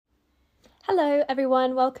Hello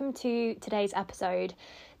everyone, welcome to today's episode.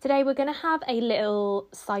 Today we're going to have a little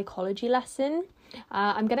psychology lesson.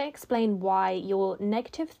 I'm going to explain why your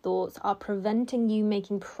negative thoughts are preventing you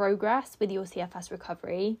making progress with your CFS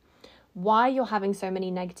recovery, why you're having so many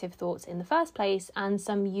negative thoughts in the first place, and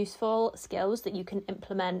some useful skills that you can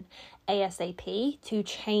implement ASAP to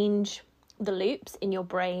change the loops in your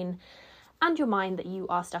brain and your mind that you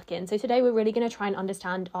are stuck in. So today we're really going to try and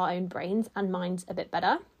understand our own brains and minds a bit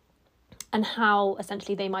better, and how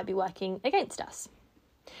essentially they might be working against us.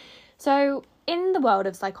 So in the world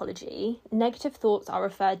of psychology, negative thoughts are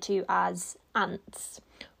referred to as A.N.T.S,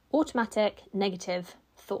 automatic negative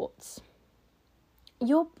thoughts.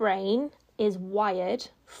 Your brain is wired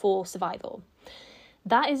for survival.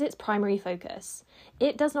 That is its primary focus.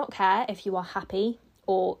 It does not care if you are happy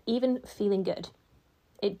or even feeling good.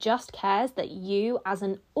 It just cares that you as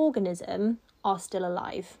an organism are still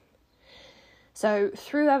alive. So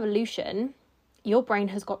through evolution, your brain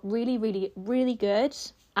has got really good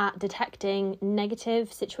at detecting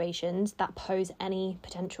negative situations that pose any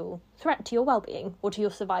potential threat to your well-being or to your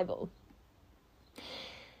survival.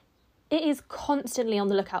 It is constantly on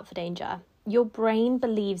the lookout for danger. Your brain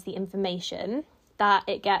believes the information that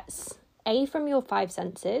it gets A, from your five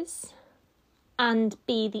senses, and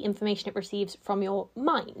B, the information it receives from your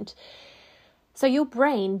mind. So your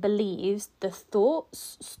brain believes the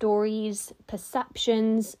thoughts, stories,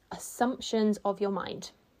 perceptions, assumptions of your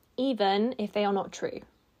mind, even if they are not true.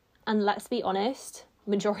 And let's be honest,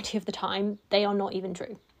 majority of the time, they are not even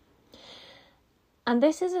true. And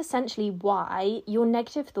this is essentially why your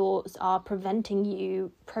negative thoughts are preventing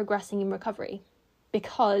you progressing in recovery,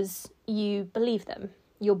 because you believe them,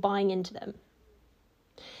 you're buying into them.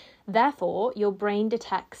 Therefore, your brain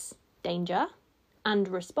detects danger and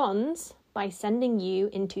responds by sending you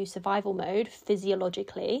into survival mode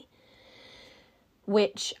physiologically,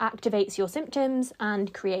 which activates your symptoms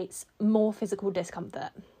and creates more physical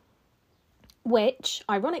discomfort, which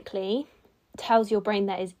ironically tells your brain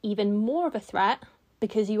there is even more of a threat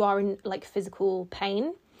because you are in physical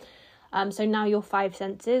pain. So now your five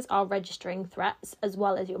senses are registering threats as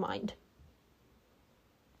well as your mind.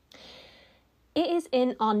 It is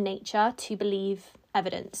in our nature to believe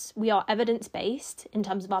evidence. We are evidence-based in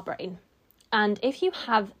terms of our brain. And if you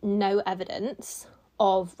have no evidence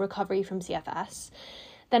of recovery from CFS,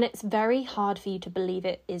 then it's very hard for you to believe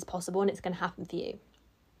it is possible and it's going to happen for you.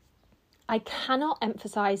 I cannot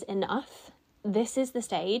emphasize enough, this is the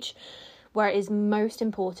stage where it is most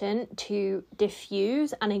important to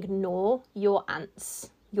diffuse and ignore your A.N.T.S,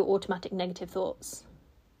 your automatic negative thoughts.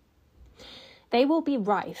 They will be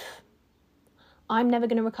rife. I'm never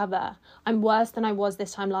going to recover. I'm worse than I was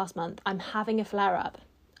this time last month. I'm having a flare-up.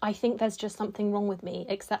 I think there's just something wrong with me,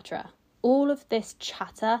 etc. All of this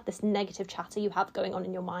chatter, this negative chatter you have going on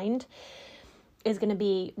in your mind is going to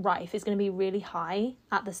be rife, is going to be really high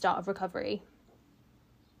at the start of recovery.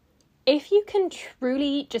 If you can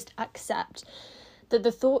truly just accept that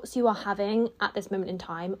the thoughts you are having at this moment in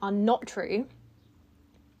time are not true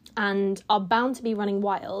and are bound to be running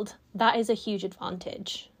wild, that is a huge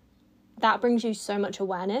advantage. That brings you so much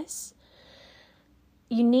awareness.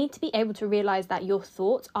 You need to be able to realise that your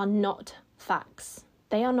thoughts are not facts.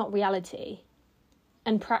 They are not reality.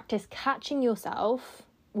 And practice catching yourself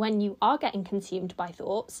when you are getting consumed by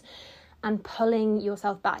thoughts and pulling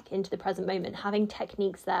yourself back into the present moment, having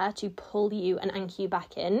techniques there to pull you and anchor you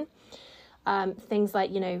back in. Things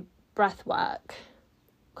like, breath work,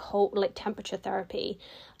 cold, temperature therapy,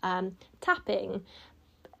 tapping,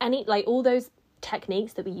 all those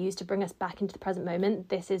techniques that we use to bring us back into the present moment.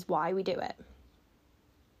 This is why we do it.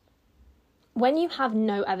 When you have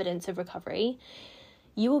no evidence of recovery,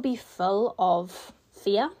 you will be full of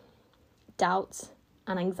fear, doubt,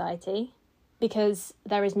 and anxiety because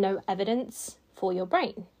there is no evidence for your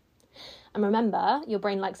brain. And remember, your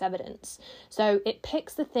brain likes evidence. So it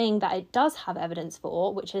picks the thing that it does have evidence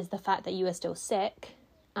for, which is the fact that you are still sick.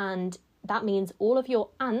 And that means all of your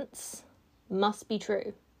A.N.T.S must be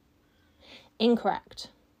true. Incorrect.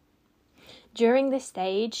 During this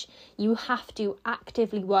stage, you have to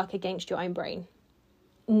actively work against your own brain.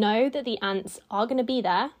 Know that the A.N.T.S are going to be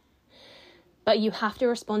there, but you have to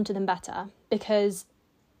respond to them better because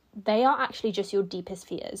they are actually just your deepest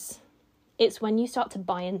fears. It's when you start to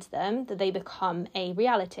buy into them that they become a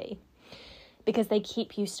reality because they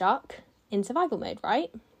keep you stuck in survival mode,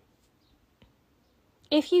 right?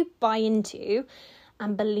 If you buy into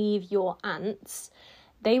and believe your A.N.T.S,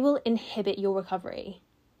 they will inhibit your recovery.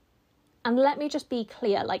 And let me just be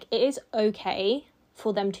clear, it is okay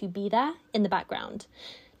for them to be there in the background.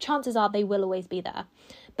 Chances are they will always be there.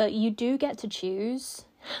 But you do get to choose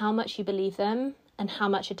how much you believe them and how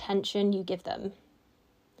much attention you give them.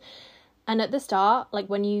 And at the start, like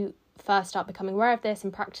when you first start becoming aware of this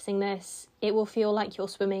and practicing this, it will feel like you're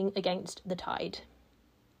swimming against the tide.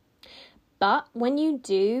 But when you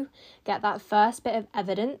do get that first bit of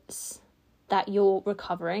evidence that you're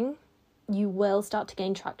recovering, you will start to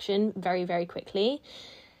gain traction very, very quickly,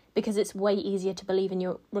 because it's way easier to believe in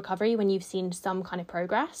your recovery when you've seen some kind of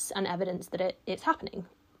progress and evidence that it's happening.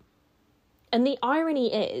 And the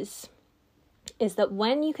irony is that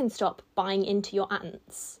when you can stop buying into your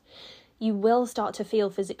ants, you will start to feel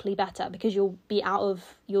physically better, because you'll be out of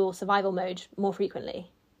your survival mode more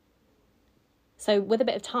frequently. So with a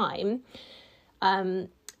bit of time,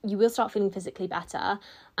 you will start feeling physically better.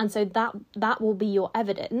 And so that will be your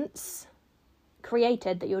evidence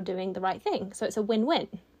created that you're doing the right thing. So it's a win-win.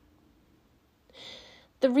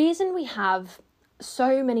 The reason we have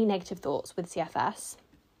so many negative thoughts with CFS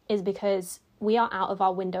is because we are out of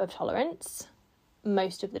our window of tolerance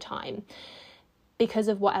most of the time, because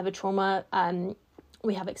of whatever trauma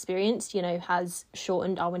we have experienced, has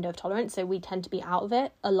shortened our window of tolerance. So we tend to be out of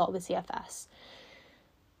it a lot with CFS.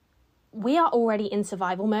 We are already in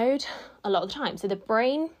survival mode a lot of the time. So the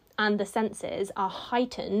brain and the senses are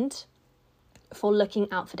heightened for looking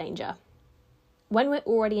out for danger. When we're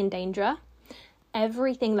already in danger,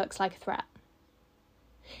 everything looks like a threat.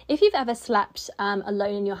 If you've ever slept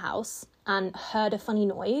alone in your house and heard a funny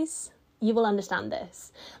noise, you will understand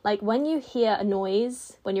this. Like when you hear a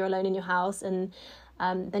noise when you're alone in your house, and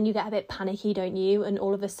then you get a bit panicky, don't you? And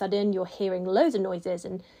all of a sudden you're hearing loads of noises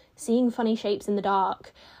and seeing funny shapes in the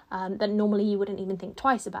dark that normally you wouldn't even think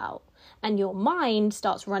twice about. And your mind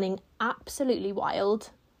starts running absolutely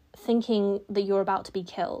wild, thinking that you're about to be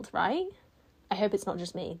killed, right? I hope it's not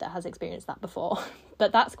just me that has experienced that before,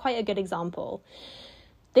 but that's quite a good example.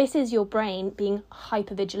 This is your brain being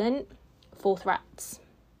hypervigilant for threats.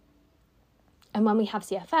 And when we have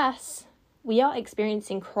CFS, we are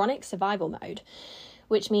experiencing chronic survival mode,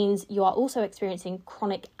 which means you are also experiencing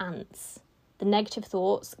chronic ants. The negative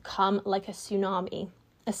thoughts come like a tsunami,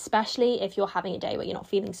 especially if you're having a day where you're not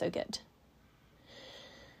feeling so good.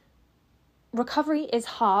 Recovery is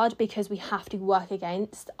hard because we have to work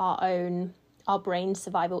against our brain's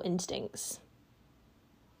survival instincts.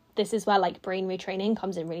 This is where brain retraining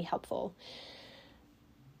comes in really helpful.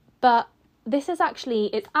 But it's actually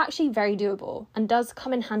very doable and does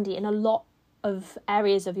come in handy in a lot of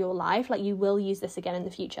areas of your life. You will use this again in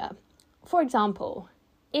the future. For example,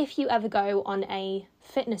 if you ever go on a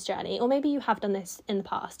fitness journey, or maybe you have done this in the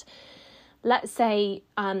past, let's say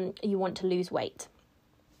you want to lose weight.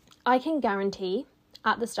 I can guarantee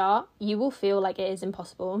at the start, you will feel like it is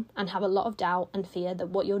impossible and have a lot of doubt and fear that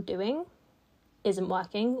what you're doing isn't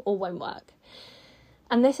working or won't work.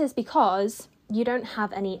 And this is because you don't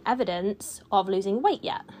have any evidence of losing weight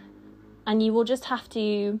yet. And you will just have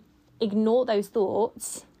to ignore those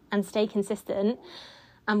thoughts and stay consistent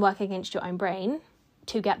and work against your own brain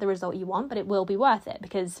to get the result you want, but it will be worth it,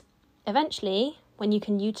 because eventually, when you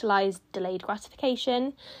can utilize delayed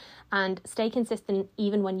gratification and stay consistent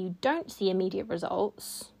even when you don't see immediate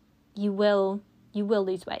results, you will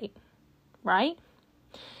lose weight, right?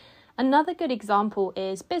 Another good example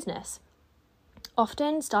is business.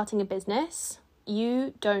 Often starting a business,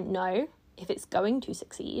 you don't know if it's going to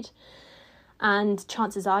succeed, and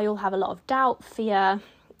chances are you'll have a lot of doubt, fear,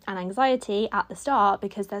 and anxiety at the start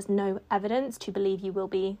because there's no evidence to believe you will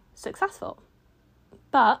be successful.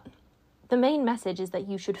 But the main message is that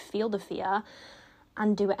you should feel the fear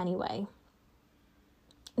and do it anyway.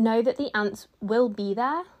 Know that the ants will be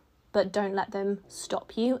there, but don't let them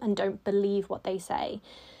stop you, and don't believe what they say.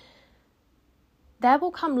 There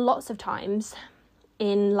will come lots of times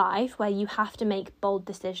in life where you have to make bold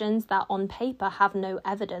decisions that on paper have no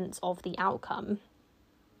evidence of the outcome.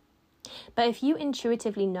 But if you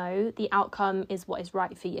intuitively know the outcome is what is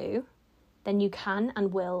right for you, then you can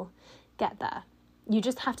and will get there. You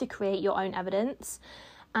just have to create your own evidence.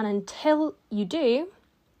 And until you do,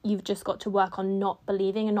 you've just got to work on not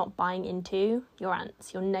believing and not buying into your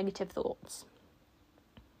ants, your negative thoughts.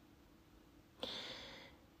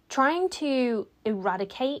 Trying to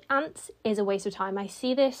eradicate ants is a waste of time. I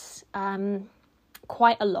see this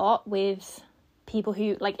quite a lot with people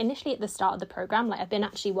who, initially at the start of the program, I've been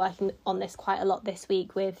actually working on this quite a lot this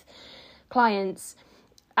week with clients.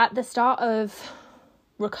 At the start of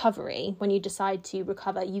recovery, when you decide to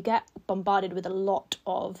recover, you get bombarded with a lot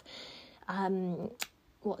of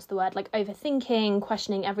overthinking,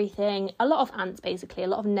 questioning everything, a lot of ants, basically, a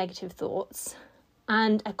lot of negative thoughts.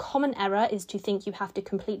 And a common error is to think you have to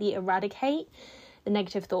completely eradicate the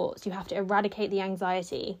negative thoughts. You have to eradicate the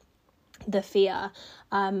anxiety, the fear.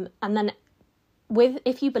 And then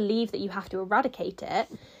if you believe that you have to eradicate it,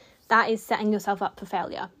 that is setting yourself up for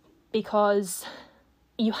failure, because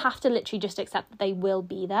you have to literally just accept that they will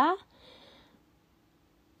be there.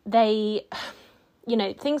 They,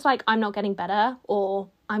 things like I'm not getting better, or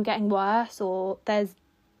I'm getting worse, or there's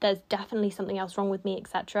definitely something else wrong with me,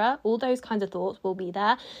 etc. All those kinds of thoughts will be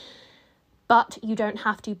there, but you don't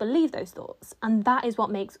have to believe those thoughts. And that is what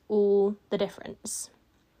makes all the difference.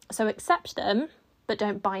 So accept them, but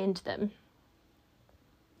don't buy into them.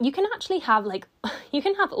 You can actually have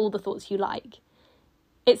all the thoughts you like.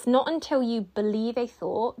 It's not until you believe a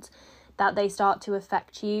thought that they start to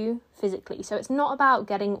affect you physically. So it's not about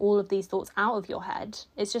getting all of these thoughts out of your head.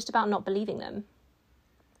 It's just about not believing them.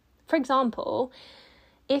 For example,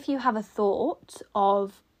 if you have a thought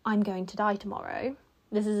of, I'm going to die tomorrow.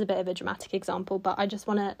 This is a bit of a dramatic example, but I just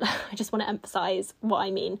want to emphasize what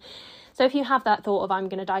I mean. So if you have that thought of, I'm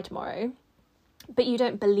going to die tomorrow, but you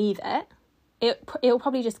don't believe it, it'll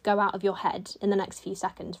probably just go out of your head in the next few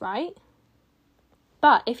seconds, right?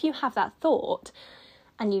 But if you have that thought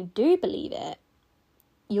and you do believe it,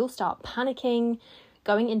 you'll start panicking,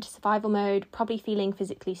 going into survival mode, probably feeling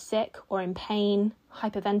physically sick or in pain,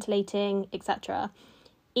 hyperventilating, etc.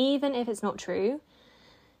 Even if it's not true,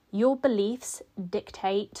 your beliefs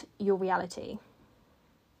dictate your reality.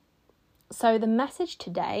 So the message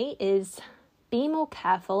today is be more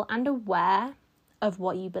careful and aware of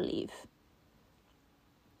what you believe.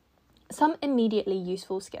 Some immediately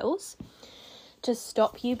useful skills to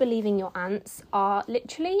stop you believing your ants are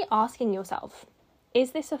literally asking yourself,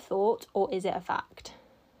 is this a thought or is it a fact?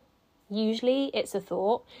 Usually it's a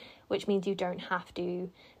thought, which means you don't have to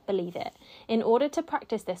believe it. In order to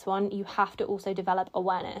practice this one, you have to also develop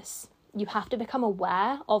awareness. You have to become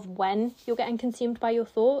aware of when you're getting consumed by your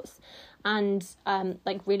thoughts and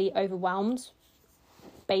really overwhelmed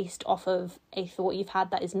based off of a thought you've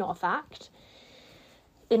had that is not a fact,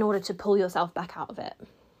 in order to pull yourself back out of it.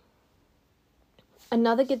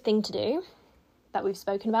 Another good thing to do that we've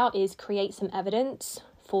spoken about is create some evidence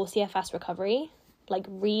for CFS recovery, like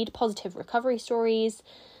read positive recovery stories,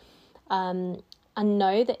 and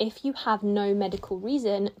know that if you have no medical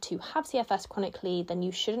reason to have CFS chronically, then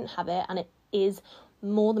you shouldn't have it, and it is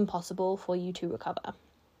more than possible for you to recover.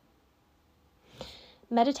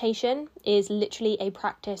 Meditation is literally a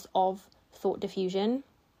practice of thought diffusion.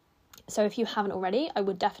 So if you haven't already, I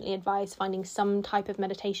would definitely advise finding some type of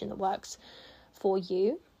meditation that works for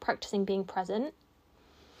you, practicing being present.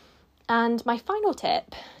 And my final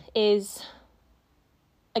tip is,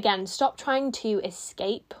 again, stop trying to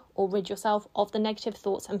escape or rid yourself of the negative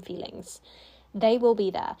thoughts and feelings. They will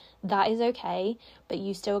be there. That is okay, but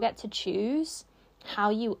you still get to choose how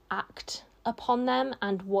you act upon them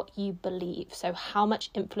and what you believe. So how much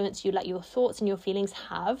influence you let your thoughts and your feelings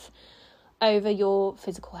have over your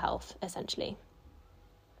physical health, essentially.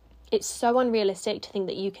 It's so unrealistic to think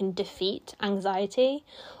that you can defeat anxiety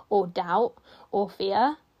or doubt or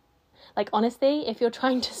fear. Like, honestly, if you're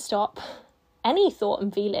trying to stop any thought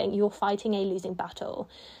and feeling, you're fighting a losing battle.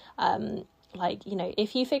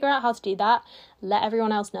 If you figure out how to do that, let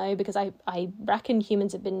everyone else know, because I reckon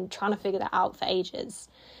humans have been trying to figure that out for ages.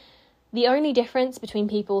 The only difference between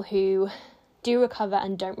people who do recover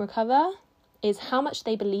and don't recover is how much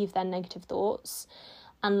they believe their negative thoughts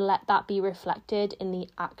and let that be reflected in the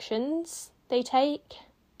actions they take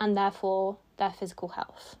and therefore their physical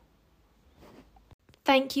health.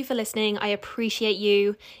 Thank you for listening. I appreciate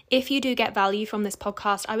you. If you do get value from this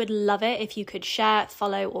podcast, I would love it if you could share,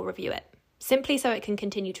 follow, or review it, simply so it can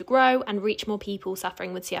continue to grow and reach more people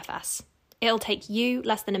suffering with CFS. It'll take you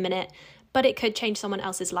less than a minute, but it could change someone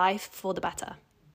else's life for the better.